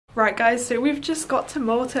Right guys, so we've just got to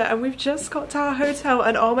Malta and we've just got to our hotel,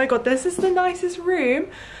 and oh my god, this is the nicest room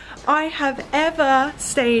I have ever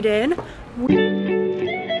stayed in.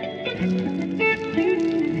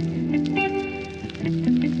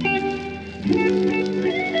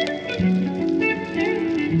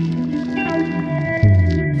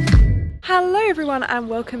 Hello everyone and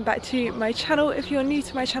welcome back to my channel. If you're new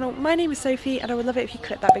to my channel, my name is Sophie and I would love it if you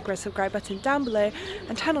click that big red subscribe button down below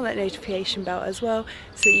and turn on that notification bell as well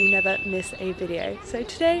so that you never miss a video. So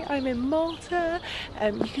today I'm in Malta.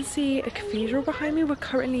 You can see a cathedral behind me. We're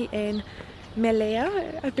currently in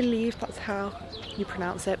Malta, I believe that's how you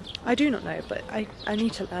pronounce it. I do not know, but I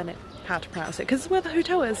need to learn it, how to pronounce it, because where the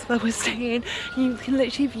hotel is, where we're staying, you can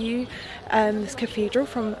literally view this cathedral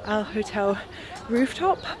from our hotel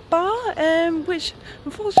rooftop bar, which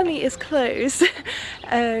unfortunately is closed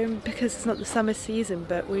because it's not the summer season,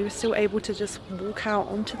 but we were still able to just walk out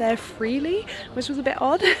onto there freely, which was a bit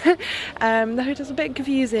odd. The hotel's a bit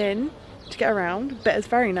confusing to get around, but it's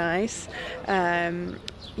very nice.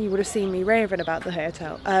 You would have seen me raving about the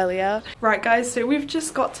hotel earlier. Right guys, so we've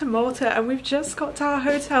just got to Malta and we've just got to our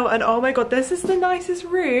hotel, and oh my god, this is the nicest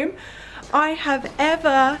room I have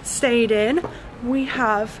ever stayed in. We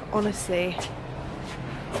have, honestly,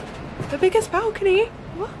 the biggest balcony,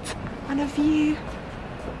 what? And a view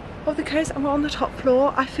of the coast, and we're on the top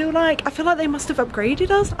floor. I feel like they must have upgraded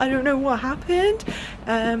us. I don't know what happened.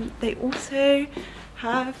 They also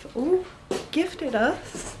have gifted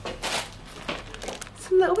us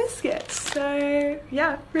some little biscuits, so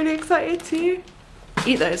yeah, really excited to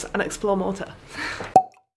eat those and explore Malta.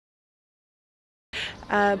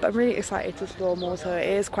 But I'm really excited to explore Malta.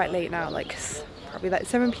 It is quite late now, like probably like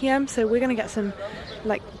 7 PM, so we're gonna get some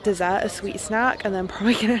like dessert, a sweet snack, and then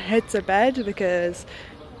probably gonna head to bed because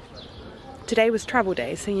today was travel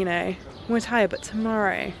day, so you know, we're tired, but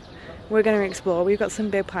tomorrow we're going to explore. We've got some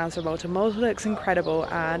big plans for Malta. Malta looks incredible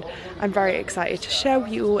and I'm very excited to share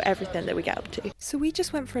with you all everything that we get up to. So we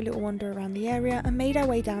just went for a little wander around the area and made our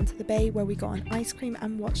way down to the bay where we got an ice cream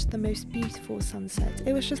and watched the most beautiful sunset.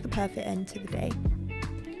 It was just the perfect end to the day.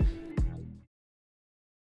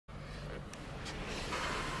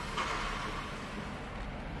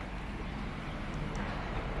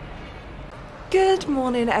 Good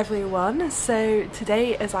morning everyone. So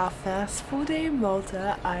today is our first full day in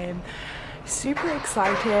Malta. I'm super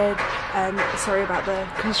excited. Sorry about the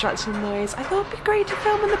construction noise. I thought it'd be great to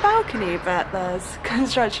film on the balcony, but there's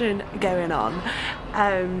construction going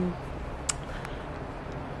on.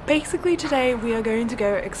 Basically today we are going to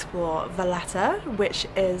go explore Valletta, which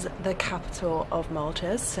is the capital of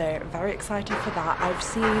Malta, so very excited for that. I've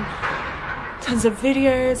seen tons of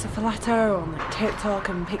videos of Valletta on like TikTok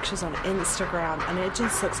and pictures on Instagram, and it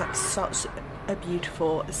just looks like such a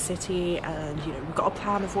beautiful city, and you know, we've got a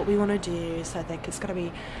plan of what we want to do, so I think it's going to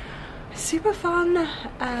be super fun,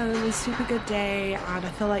 a super good day, and I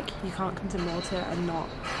feel like you can't come to Malta and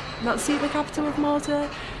not see the capital of Malta,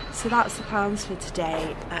 so that's the plans for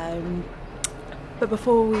today. But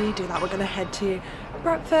before we do that, we're going to head to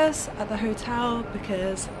breakfast at the hotel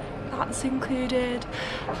because that's included.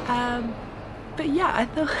 But yeah,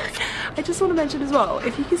 I just want to mention as well,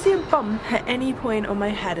 if you can see a bump at any point on my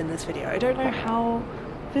head in this video, I don't know how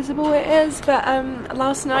visible it is, but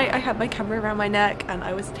last night I had my camera around my neck and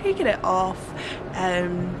I was taking it off,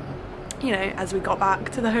 you know, as we got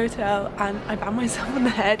back to the hotel, and I banged myself on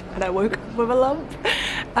the head and I woke up with a lump.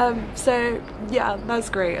 So yeah, that's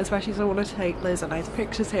great, especially so I want to take loads of nice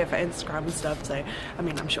pictures here for Instagram and stuff, so I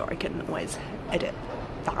mean, I'm sure I can always edit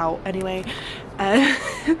that out anyway. I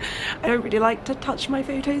don't really like to touch my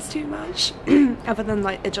photos too much other than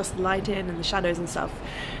like adjust the lighting and the shadows and stuff,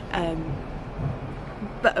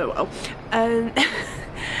 but oh well.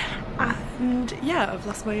 And yeah, I've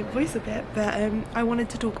lost my voice a bit, but I wanted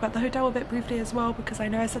to talk about the hotel a bit briefly as well, because I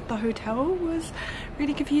know I said the hotel was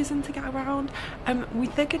really confusing to get around. We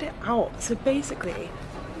figured it out. So basically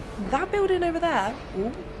that building over there,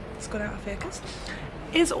 it's got out of focus,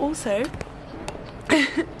 is also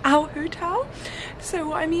our hotel. So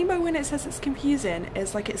what I mean by when it says it's confusing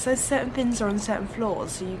is like it says certain things are on certain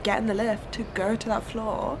floors, so you get in the lift to go to that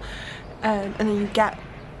floor, and then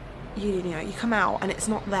you know, you come out and it's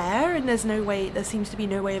not there, and there seems to be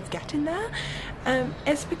no way of getting there.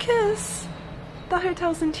 It's because the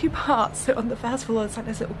hotel's in two parts. So on the first floor it's like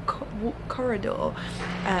this little corridor,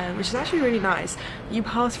 which is actually really nice. You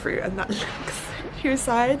pass through and that looks two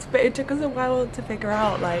sides, but it took us a while to figure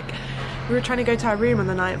out, like, we were trying to go to our room on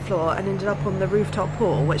the 9th floor and ended up on the rooftop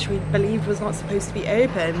pool, which we believed was not supposed to be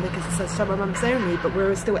open because it says summer months only, but we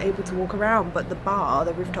were still able to walk around, but the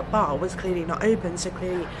rooftop bar was clearly not open, so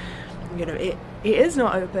clearly you know, it is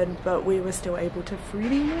not open, but we were still able to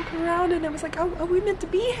freely walk around, and it was like, oh, are we meant to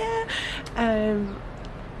be here?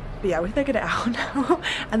 But yeah, we figured it out now.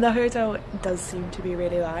 And the hotel does seem to be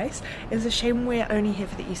really nice. It's a shame we're only here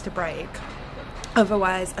for the Easter break.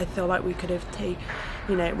 Otherwise, I feel like we could have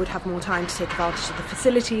would have more time to take advantage of the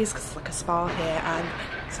facilities, because it's like a spa here. And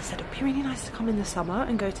as I said, it'd be really nice to come in the summer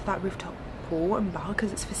and go to that rooftop pool and bar,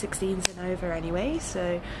 because it's for 16s and over anyway.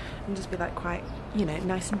 So, and just be like quite, you know,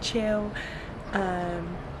 nice and chill. But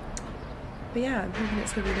yeah, I'm thinking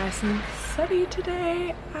it's gonna be nice and sunny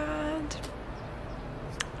today, and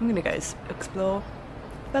I'm gonna go explore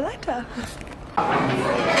Valletta.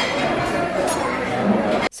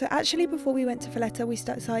 So actually, before we went to Valletta, we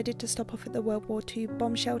decided to stop off at the World War II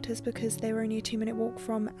bomb shelters, because they were only a 2-minute walk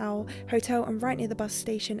from our hotel and right near the bus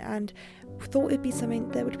station, and thought it'd be something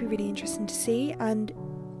that would be really interesting to see, and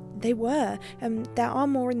they were. There are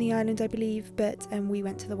more in the island, I believe, but we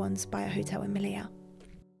went to the ones by a hotel in Malta.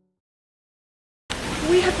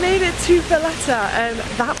 We have made it to Valletta.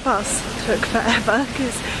 That bus took forever,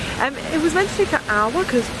 because it was meant to take an hour,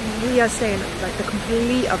 because we are staying like the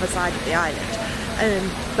complete other side of the island.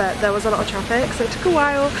 But there was a lot of traffic, so it took a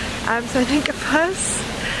while. So I think the first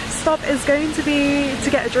stop is going to be to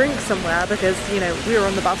get a drink somewhere, because, you know, we were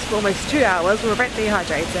on the bus for almost 2 hours. We were a bit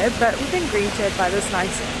dehydrated, but we've been greeted by this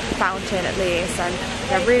nice fountain at least, and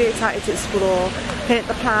they're really excited to explore. I think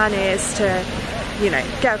the plan is to, you know,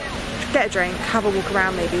 get a drink, have a walk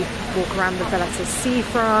around, maybe walk around the Valletta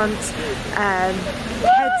seafront, head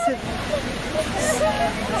to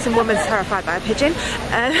some woman's terrified by a pigeon,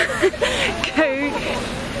 go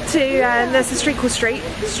to there's a street called Straight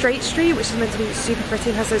Street, which is meant to be super pretty.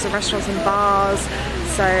 It has loads of restaurants and bars,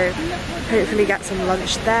 so hopefully get some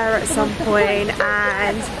lunch there at some point,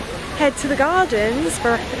 and head to the gardens,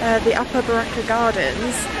 the Upper Baraka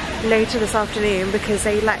Gardens, later this afternoon, because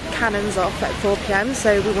they let cannons off at 4 PM,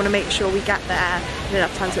 so we want to make sure we get there in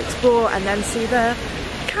enough time to explore and then see the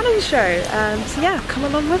cannon show. So yeah, come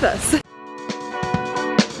along with us.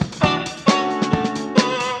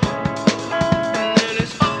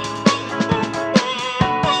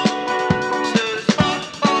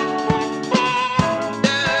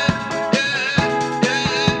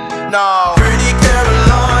 No. Pretty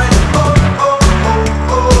Caroline,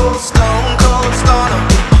 stone cold stunner.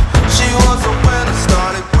 She was a winner,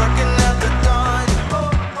 started working at the dime.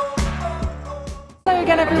 Hello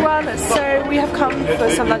again, everyone. So we have come for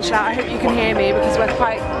some lunch now. I hope you can hear me, because we're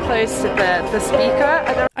quite close to the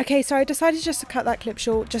speaker. Okay, so I decided just to cut that clip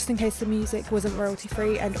short, just in case the music wasn't royalty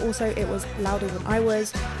free, and also it was louder than I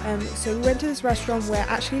was. So we went to this restaurant where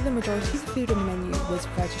actually the majority of the food on the menu was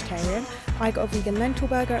vegetarian. I got a vegan lentil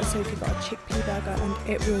burger, and Sophie got a chickpea burger, and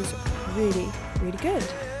it was really, really good.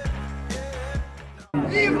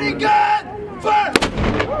 Evening good first.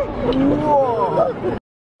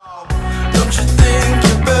 Don't you think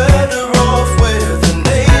you're better off where the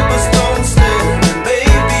neighbors don't stare?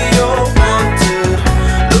 Maybe you're wanted,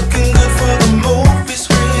 looking good for the movie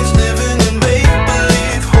screens, living in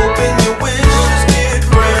make-believe, hoping your wishes get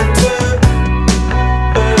granted.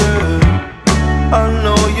 I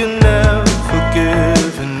know you're never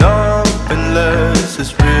giving up unless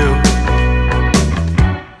it's real.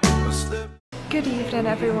 Good evening,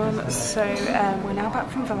 everyone. So we're now back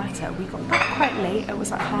from Valletta. We got back quite late. It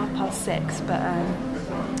was like 6:30, but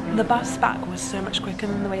the bus back was so much quicker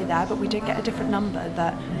than the way there, but we did get a different number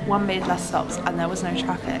that one made less stops and there was no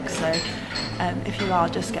traffic. So if you are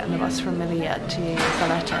just getting the bus from Malta to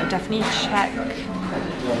Valletta, definitely check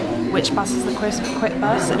which bus is the quick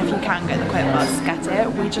bus, and if you can get the quick bus, get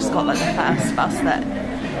it. We just got like the first bus that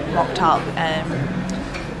rocked up,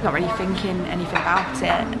 not really thinking anything about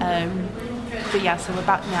it. But yeah, so we're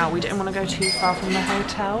back now. We didn't want to go too far from the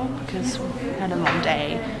hotel because we had a long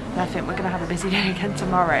day, and I think we're going to have a busy day again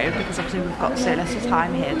tomorrow, because obviously we've got so little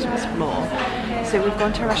time here to explore. So we've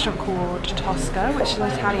gone to a restaurant called Tosca, which is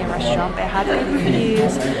an Italian restaurant. They had good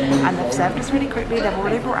reviews and they've served us really quickly. They've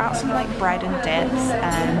already brought out some like bread and dips.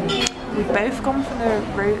 We've both gone for the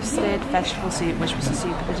roasted vegetable soup, which was the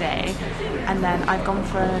soup of the day, and then I've gone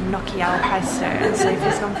for a gnocchi al pesto, and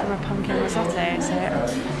Sophie's gone for a pumpkin risotto. So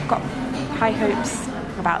I've got high hopes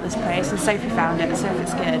about this place, and Sophie found it, so if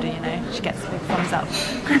it's good, you know, she gets a big thumbs up.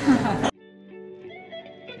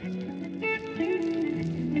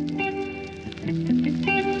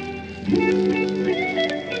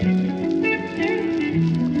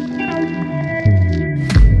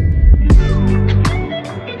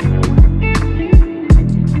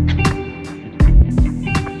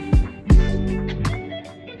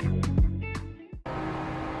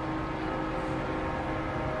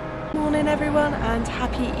 morning everyone, and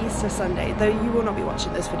happy Easter Sunday, though you will not be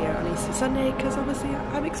watching this video on Easter Sunday because obviously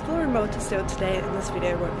I'm exploring Malta still today and this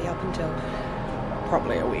video won't be up until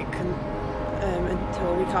probably a week, until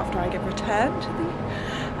a week after I get returned.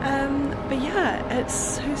 But yeah, it's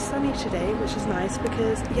so sunny today, which is nice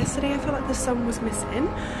because yesterday I felt like the sun was missing.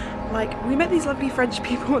 Like, we met these lovely French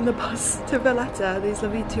people on the bus to Valletta, these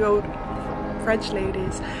lovely two old French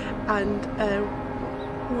ladies, and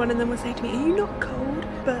one of them was saying to me, "Are you not cold?"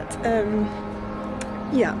 But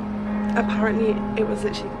yeah, apparently it's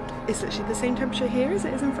literally the same temperature here as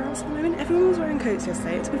it is in France at the moment. Everyone was wearing coats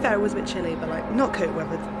yesterday. To be fair, it was a bit chilly, but like, not coat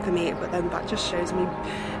weather for me, but then that just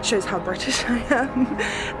shows how British I am.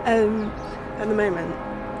 At the moment,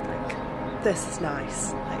 like, this is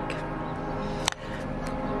nice. Like,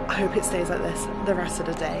 I hope it stays like this the rest of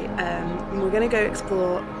the day. We're gonna go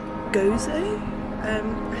explore Gozo,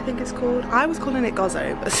 I think it's called. I was calling it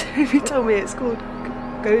Gozo, but Sophie told me it's called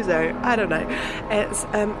Gozo. I don't know. It's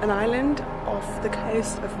an island off the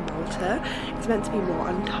coast of Malta. It's meant to be more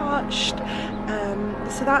untouched.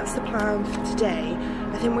 So that's the plan for today.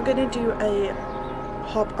 I think we're going to do a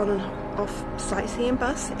hop on and off sightseeing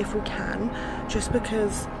bus if we can, just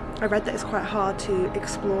because I read that it's quite hard to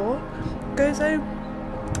explore Gozo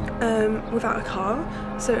without a car,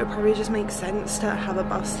 so it probably just makes sense to have a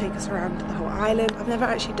bus take us around the whole island. I've never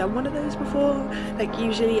actually done one of those before. Like,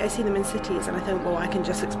 usually I see them in cities and I think, well, I can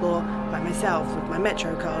just explore by myself with my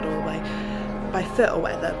metro card or by foot or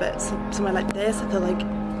whatever, but somewhere like this I feel like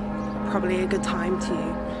probably a good time to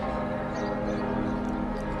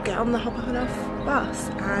get on the hop on and off bus,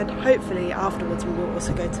 and hopefully afterwards we will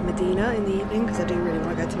also go to Medina in the evening because I do really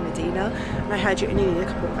want to go to Medina, and I heard you only need a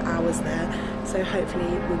couple of hours there, so hopefully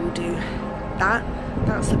we will do that.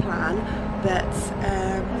 That's the plan. But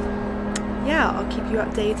yeah, I'll keep you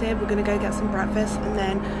updated. We're gonna go get some breakfast and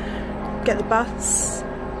then get the bus,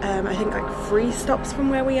 I think like 3 stops from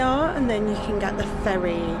where we are, and then you can get the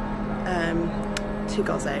ferry to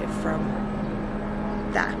Gozo from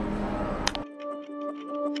there.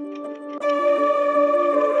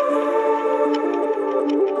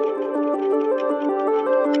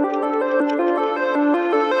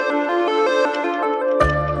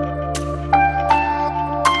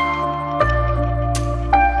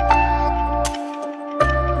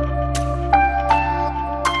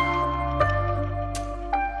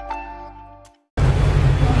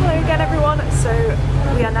 So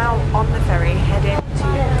we are now on the ferry heading to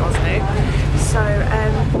Gozo. So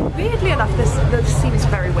weirdly enough, this seems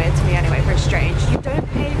very weird to me anyway, very strange. You don't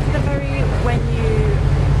pay for the ferry when you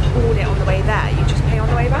board it on the way there, you just pay on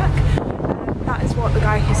the way back. That is what the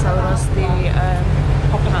guy who sold us the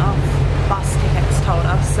hop and off bus tickets told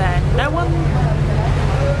us, and no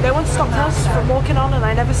one stopped us from walking on, and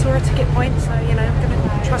I never saw a ticket point, so you know, I'm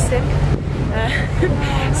gonna trust him.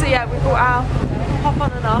 So yeah, we bought our hop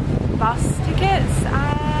on and off bus tickets,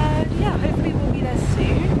 and yeah, hopefully we'll be there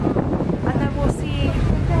soon, and then we'll see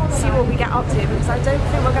what we get up to, because I don't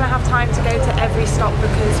think we're going to have time to go to every stop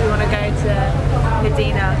because we want to go to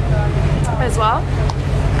Medina as well,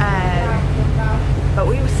 but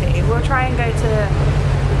we will see. We'll try and go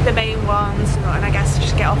to the main ones, and I guess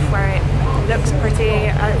just get off where it looks pretty.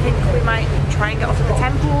 I think we might try and get off at the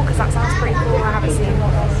temple because that sounds pretty cool. I haven't seen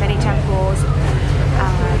many temples.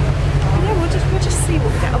 Yeah, we'll just see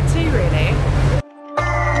what we get up to, really.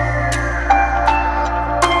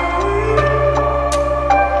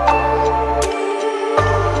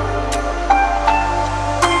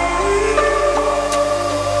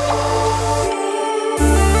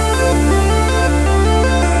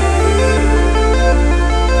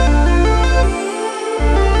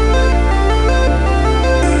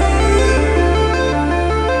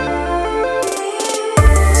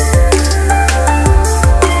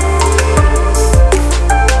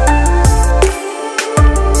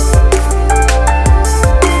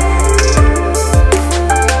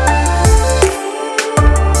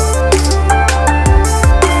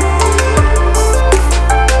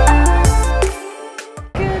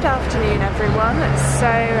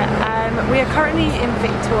 We are currently in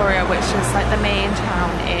Victoria, which is like the main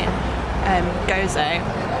town in Gozo.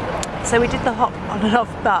 So we did the hop on and off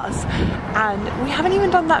bus, and we haven't even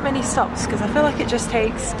done that many stops because I feel like it just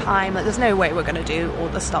takes time. Like, there's no way we're going to do all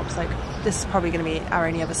the stops. Like, this is probably going to be our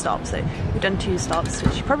only other stop. So we've done 2 stops,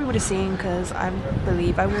 which you probably would have seen because I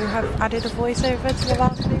believe I will have added a voiceover to the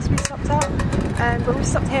last place we stopped at. But we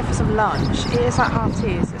stopped here for some lunch. It is like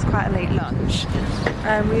 2:30, so it's quite a late lunch.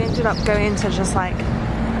 We ended up going to just like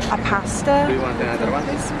a pasta. Do you want another one?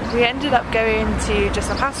 We ended up going to just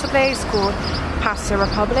a pasta place called Pasta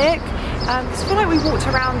Republic. So I feel like we walked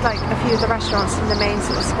around like a few of the restaurants in the main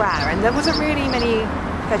sort of square, and there wasn't really many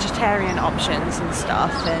vegetarian options and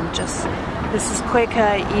stuff, and just this is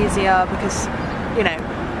quicker, easier, because, you know,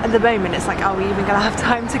 at the moment it's like, are we even gonna have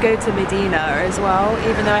time to go to Medina as well?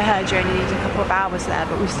 Even though I heard you only need a couple of hours there,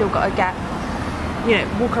 but we've still got to get, you know,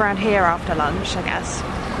 walk around here after lunch, I guess,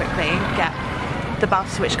 quickly, get the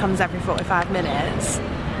bus which comes every 45 minutes,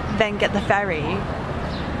 then get the ferry.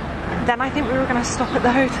 Then I think we were going to stop at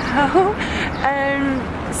the hotel.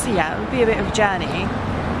 So yeah, it would be a bit of a journey.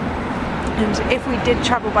 And if we did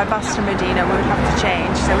travel by bus to Medina, we would have to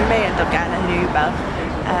change, so we may end up getting an Uber.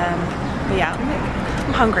 But yeah,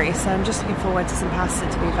 I'm hungry, so I'm just looking forward to some pasta,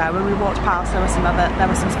 to be fair. When we walked past, there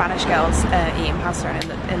were some Spanish girls eating pasta, and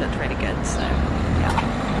it looked really good, so yeah.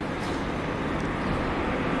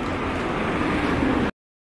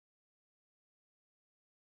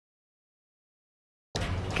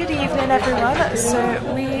 Good evening, everyone.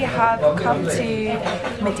 So we have come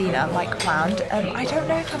to Medina like planned. I don't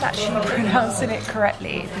know if I'm actually pronouncing it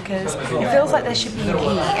correctly, because it feels like there should be an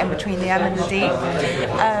E in between the M and the D.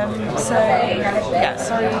 So yeah,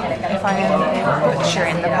 sorry if I am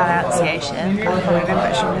butchering the pronunciation. I've probably been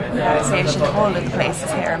butchering the pronunciation of all of the places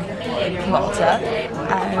here in Malta.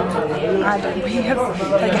 And we have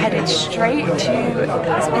like headed straight to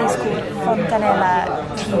this place called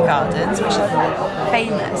Fontanella Tea Gardens, which are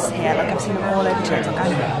famous here. Like, I've seen them all over TikTok,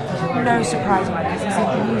 and no surprise why, because it's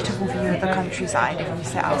a beautiful view of the countryside if you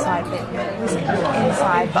sit outside, but it was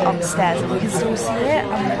inside but upstairs and we can still see it.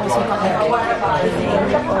 And we've also got like the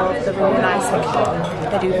thing of the really nice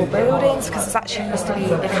like medieval buildings, because it's actually used to be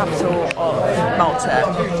the capital of Malta.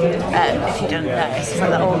 If you didn't know, it's like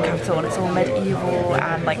the old capital, and it's all medieval,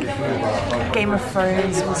 and like Game of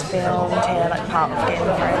Thrones was filmed here, like part of Game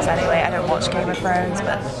of Thrones anyway. I don't watch Game of Thrones,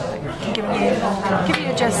 but I'm giving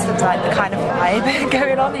you a gist of like the kind of vibe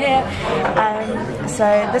going on here.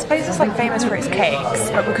 So this place is like famous for its cakes,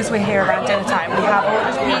 but because we're here around dinner time, we have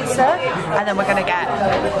ordered pizza, and then we're gonna get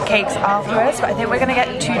cakes afterwards. But I think we're gonna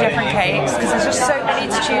get 2 different cakes, because there's just so many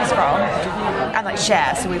to choose from, and like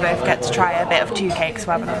share, so we both get to try a bit of 2 cakes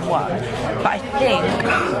rather than 1. But I think,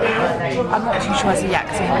 I'm not too sure as of yet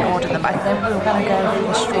because we haven't ordered them, but I think we were gonna go for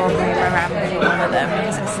the strawberry meringue for one of them,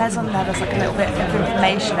 because it says on there there's like a little bit of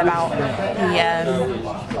information about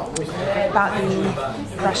the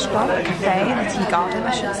restaurant, the cafe, the tea garden,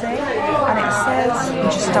 I should say. And it says, I'm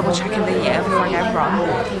just double checking the year before I go wrong,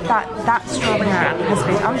 that strawberry meringue has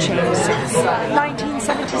been unchanged since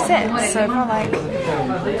 1976. So I'm like,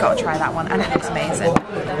 gotta try that one, and it looks amazing.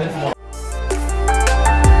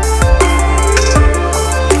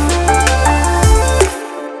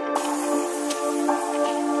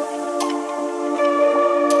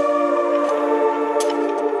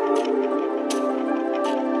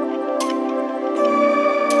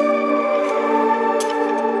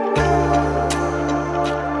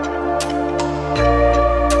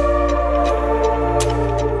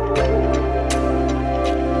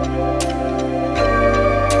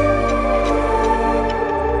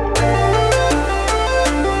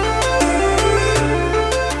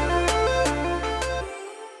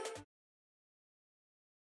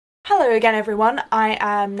 Hello again, everyone. I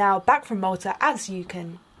am now back from Malta, as you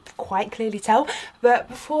can quite clearly tell, but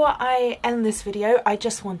before I end this video, I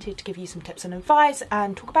just wanted to give you some tips and advice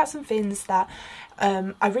and talk about some things that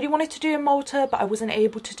I really wanted to do in Malta but I wasn't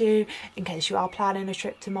able to do, in case you are planning a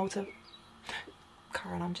trip to Malta.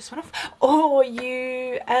 Car alarm just went off. Or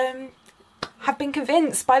you have been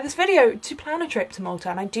convinced by this video to plan a trip to Malta,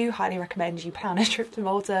 and I do highly recommend you plan a trip to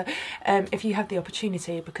Malta if you have the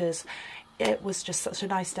opportunity, because it was just such a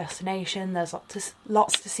nice destination. There's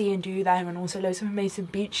lots to see and do there, and also loads of amazing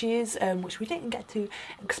beaches, which we didn't get to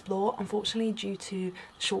explore, unfortunately, due to the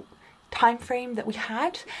short time frame that we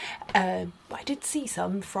had. But I did see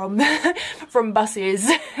some from from buses,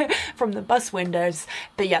 from the bus windows.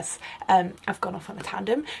 But yes, I've gone off on a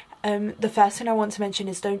tandem. The first thing I want to mention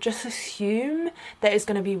is, don't just assume that it's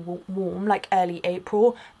going to be warm like early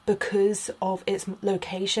April because of its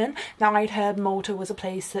location. Now, I'd heard Malta was a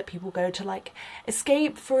place that people go to like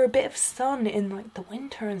escape for a bit of sun in like the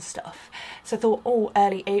winter and stuff. So I thought, oh,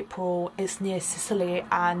 early April, it's near Sicily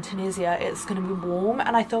and Tunisia, it's going to be warm.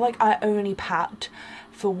 And I feel like I only packed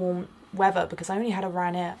for warm weather because I only had a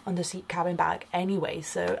Ryanair underseat cabin bag anyway,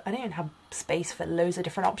 so I didn't have space for loads of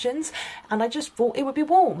different options, and I just thought it would be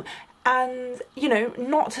warm. And, you know,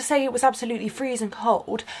 not to say it was absolutely freezing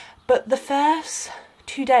cold, but the first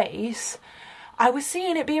 2 days I was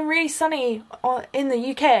seeing it being really sunny in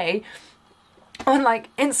the UK on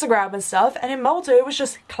like Instagram and stuff, and in Malta it was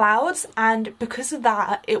just clouds, and because of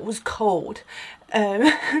that it was cold.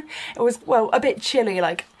 It was, well, a bit chilly,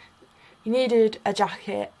 like you needed a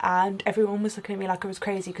jacket, and everyone was looking at me like I was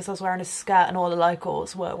crazy because I was wearing a skirt and all the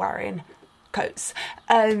locals were wearing coats.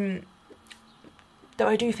 Though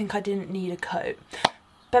I do think I didn't need a coat,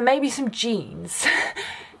 but maybe some jeans.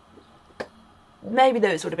 Maybe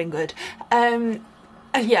those would have been good. And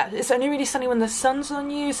yeah, it's only really sunny when the sun's on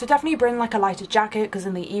you, so definitely bring like a lighter jacket because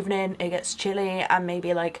in the evening it gets chilly, and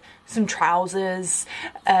maybe like some trousers,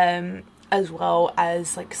 as well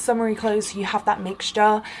as like summery clothes, so you have that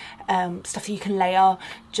mixture, stuff that you can layer.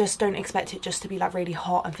 Just don't expect it just to be like really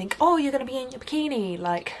hot and think, oh, you're gonna be in your bikini.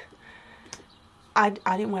 Like, I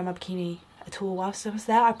didn't wear my bikini at all whilst I was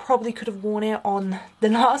there. I probably could have worn it on the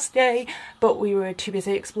last day, but we were too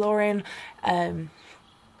busy exploring.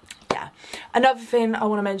 Yeah. Another thing I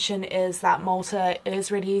want to mention is that Malta is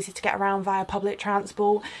really easy to get around via public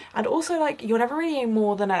transport, and also like you're never really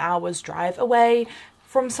more than an hour's drive away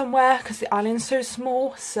from somewhere because the island's so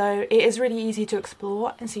small, so it is really easy to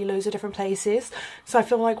explore and see loads of different places. So I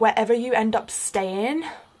feel like wherever you end up staying,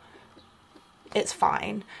 it's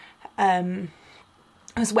fine.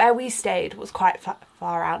 Because where we stayed was quite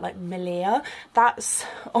far out, like Malta. That's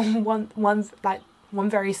on one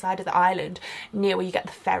very side of the island, near where you get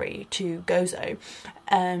the ferry to Gozo,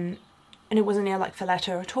 and it wasn't near like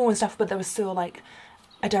Valletta at all and stuff, but there was still like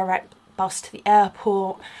a direct bus to the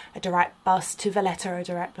airport, a direct bus to Valletta, a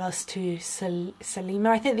direct bus to Salima.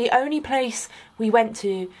 I think the only place we went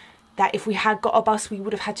to that if we had got a bus we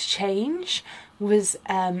would have had to change was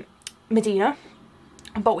Medina,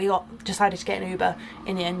 but we decided to get an Uber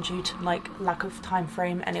in the end due to like lack of time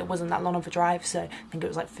frame, and it wasn't that long of a drive, so I think it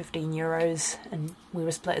was like €15, and we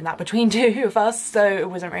were splitting that between two of us, so it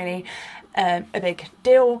wasn't really a big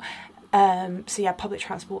deal. So yeah, public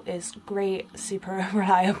transport is great, super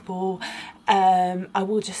reliable. I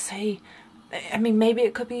will just say, I mean, maybe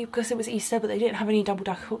it could be because it was Easter, but they didn't have any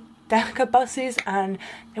double-decker buses and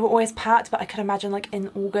they were always packed, but I could imagine like in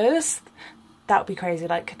August that would be crazy.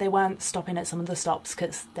 Like they weren't stopping at some of the stops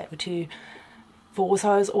because they were too full,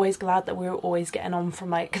 so I was always glad that we were always getting on from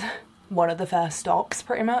like one of the first stops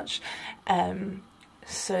pretty much.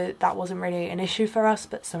 So that wasn't really an issue for us,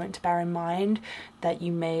 but something to bear in mind, that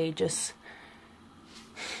you may just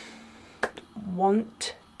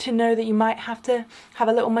want to know that you might have to have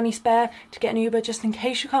a little money spare to get an Uber just in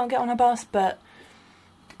case you can't get on a bus. But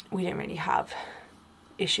we didn't really have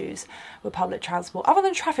issues with public transport other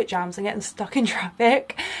than traffic jams and getting stuck in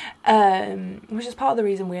traffic, which is part of the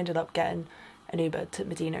reason we ended up getting an Uber to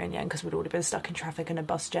Medina in the end, because we'd already been stuck in traffic, and a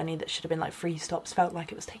bus journey that should have been like 3 stops felt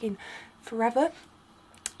like it was taking forever.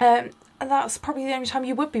 And that's probably the only time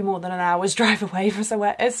you would be more than an hour's drive away from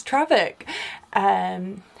somewhere is traffic.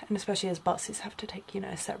 And especially as buses have to take, you know,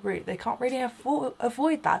 a set route, they can't really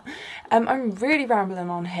avoid that. I'm really rambling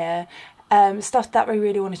on here. Stuff that we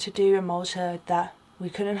really wanted to do in Malta that we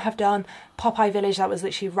couldn't have done. Popeye Village, that was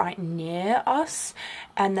literally right near us,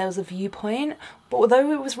 and there was a viewpoint, but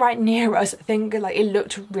although it was right near us, I think like it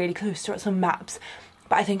looked really close to us on maps,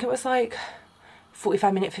 but I think it was like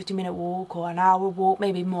 45-minute, 50-minute walk, or an hour walk,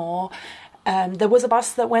 maybe more. There was a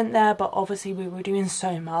bus that went there, but obviously we were doing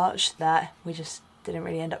so much that we just didn't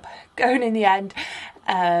really end up going in the end,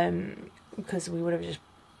 because we would have just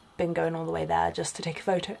been going all the way there just to take a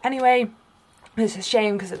photo anyway. It's a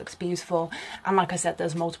shame because it looks beautiful, and like I said,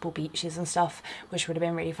 there's multiple beaches and stuff which would have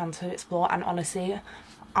been really fun to explore. And honestly,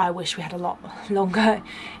 I wish we had a lot longer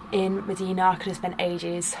in Medina. I could have spent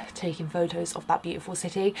ages taking photos of that beautiful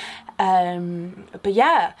city. But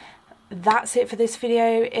yeah, that's it for this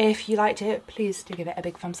video. If you liked it, please do give it a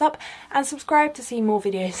big thumbs up and subscribe to see more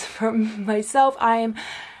videos from myself. I'm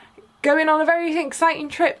going on a very exciting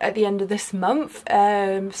trip at the end of this month,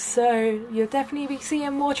 so you'll definitely be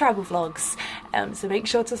seeing more travel vlogs, so make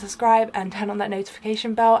sure to subscribe and turn on that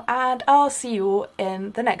notification bell, and I'll see you all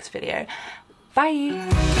in the next video.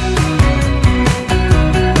 Bye!